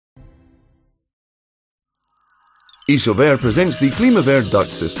ISOVER presents the CLIMAVER duct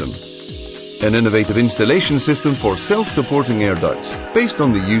system, an innovative installation system for self-supporting air ducts based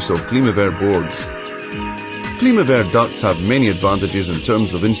on the use of CLIMAVER boards. CLIMAVER ducts have many advantages in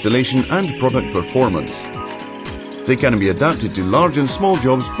terms of installation and product performance. They can be adapted to large and small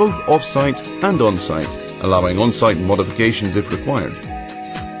jobs both off-site and on-site, allowing on-site modifications if required.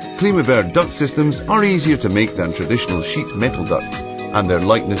 CLIMAVER duct systems are easier to make than traditional sheet metal ducts, and their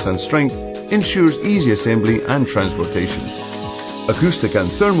lightness and strength ensures easy assembly and transportation. Acoustic and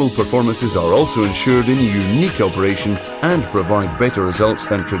thermal performances are also ensured in a unique operation and provide better results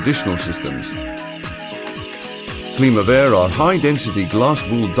than traditional systems. CLIMAVER are high-density glass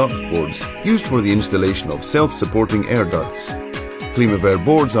wool duct boards used for the installation of self-supporting air ducts. CLIMAVER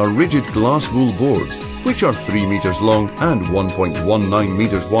boards are rigid glass wool boards which are 3 meters long and 1.19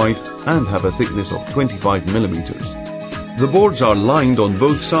 meters wide and have a thickness of 25 millimeters. The boards are lined on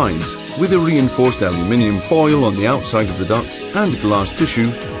both sides with a reinforced aluminium foil on the outside of the duct and glass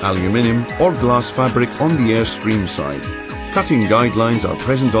tissue, aluminium or glass fabric on the airstream side. Cutting guidelines are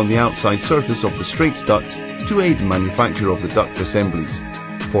present on the outside surface of the straight duct to aid manufacture of the duct assemblies.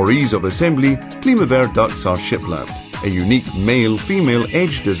 For ease of assembly, CLIMAVER ducts are shiplapped. A unique male-female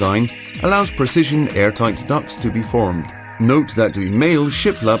edge design allows precision airtight ducts to be formed. Note that the male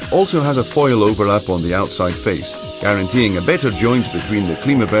shiplap also has a foil overlap on the outside face, guaranteeing a better joint between the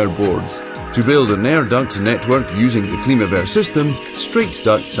CLIMAVER boards. To build an air duct network using the CLIMAVER system, straight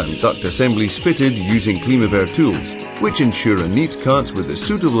ducts and duct assemblies fitted using CLIMAVER tools, which ensure a neat cut with a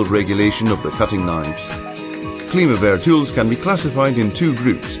suitable regulation of the cutting knives. CLIMAVER tools can be classified in two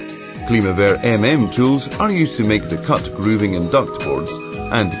groups. CLIMAVER MM tools are used to make the cut grooving in duct boards,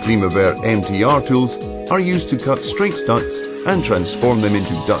 and CLIMAVER MTR tools are used to cut straight ducts and transform them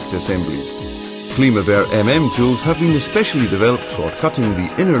into duct assemblies. CLIMAVER MM tools have been especially developed for cutting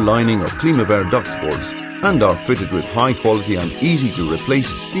the inner lining of CLIMAVER duct boards and are fitted with high quality and easy to replace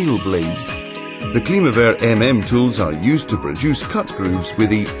steel blades. The CLIMAVER MM tools are used to produce cut grooves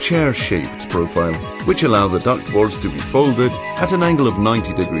with a chair-shaped profile, which allow the duct boards to be folded at an angle of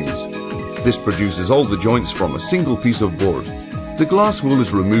 90 degrees. This produces all the joints from a single piece of board. The glass wool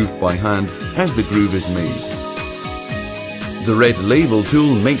is removed by hand as the groove is made. The red label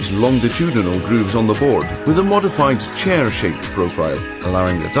tool makes longitudinal grooves on the board with a modified chair-shaped profile,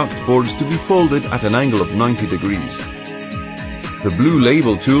 allowing the duct boards to be folded at an angle of 90 degrees. The blue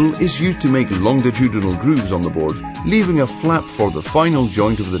label tool is used to make longitudinal grooves on the board, leaving a flap for the final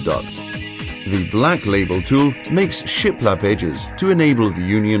joint of the duct. The black label tool makes shiplap edges to enable the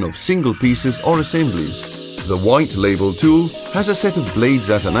union of single pieces or assemblies. The white label tool has a set of blades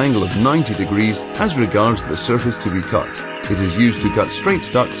at an angle of 90 degrees as regards the surface to be cut. It is used to cut straight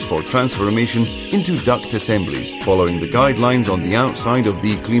ducts for transformation into duct assemblies, following the guidelines on the outside of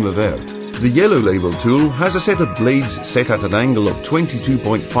the CLIMAVER. The yellow label tool has a set of blades set at an angle of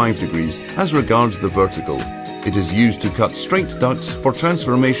 22.5 degrees as regards the vertical. It is used to cut straight ducts for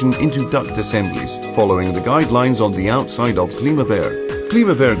transformation into duct assemblies, following the guidelines on the outside of CLIMAVER.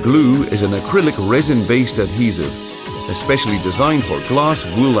 CLIMAVER glue is an acrylic resin-based adhesive. Especially designed for glass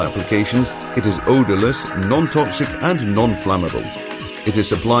wool applications, it is odorless, non-toxic and non-flammable. It is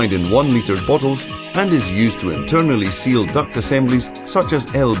supplied in 1 liter bottles and is used to internally seal duct assemblies such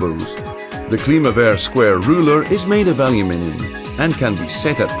as elbows. The CLIMAVER square ruler is made of aluminium and can be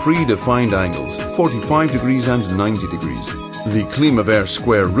set at predefined angles, 45 degrees and 90 degrees. The CLIMAVER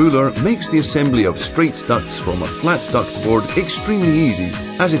square ruler makes the assembly of straight ducts from a flat duct board extremely easy,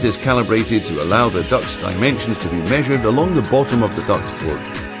 as it is calibrated to allow the duct's dimensions to be measured along the bottom of the duct board.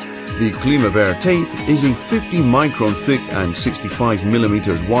 The CLIMAVER tape is a 50 micron thick and 65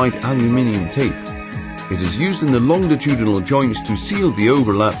 millimeters wide aluminium tape. It is used in the longitudinal joints to seal the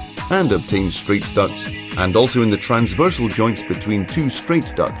overlap and obtain straight ducts, and also in the transversal joints between two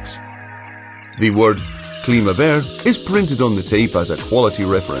straight ducts. The word CLIMAVER is printed on the tape as a quality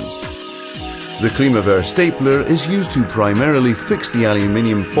reference. The CLIMAVER stapler is used to primarily fix the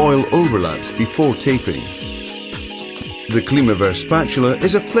aluminium foil overlaps before taping. The CLIMAVER spatula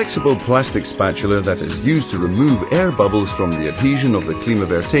is a flexible plastic spatula that is used to remove air bubbles from the adhesion of the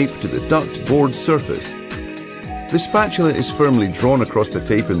CLIMAVER tape to the duct board surface. The spatula is firmly drawn across the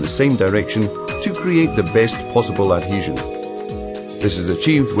tape in the same direction to create the best possible adhesion. This is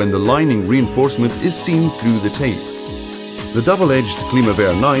achieved when the lining reinforcement is seen through the tape. The double-edged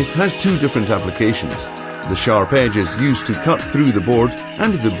CLIMAVER knife has two different applications. The sharp edge is used to cut through the board,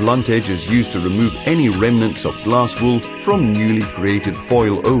 and the blunt edge is used to remove any remnants of glass wool from newly created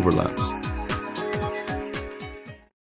foil overlaps.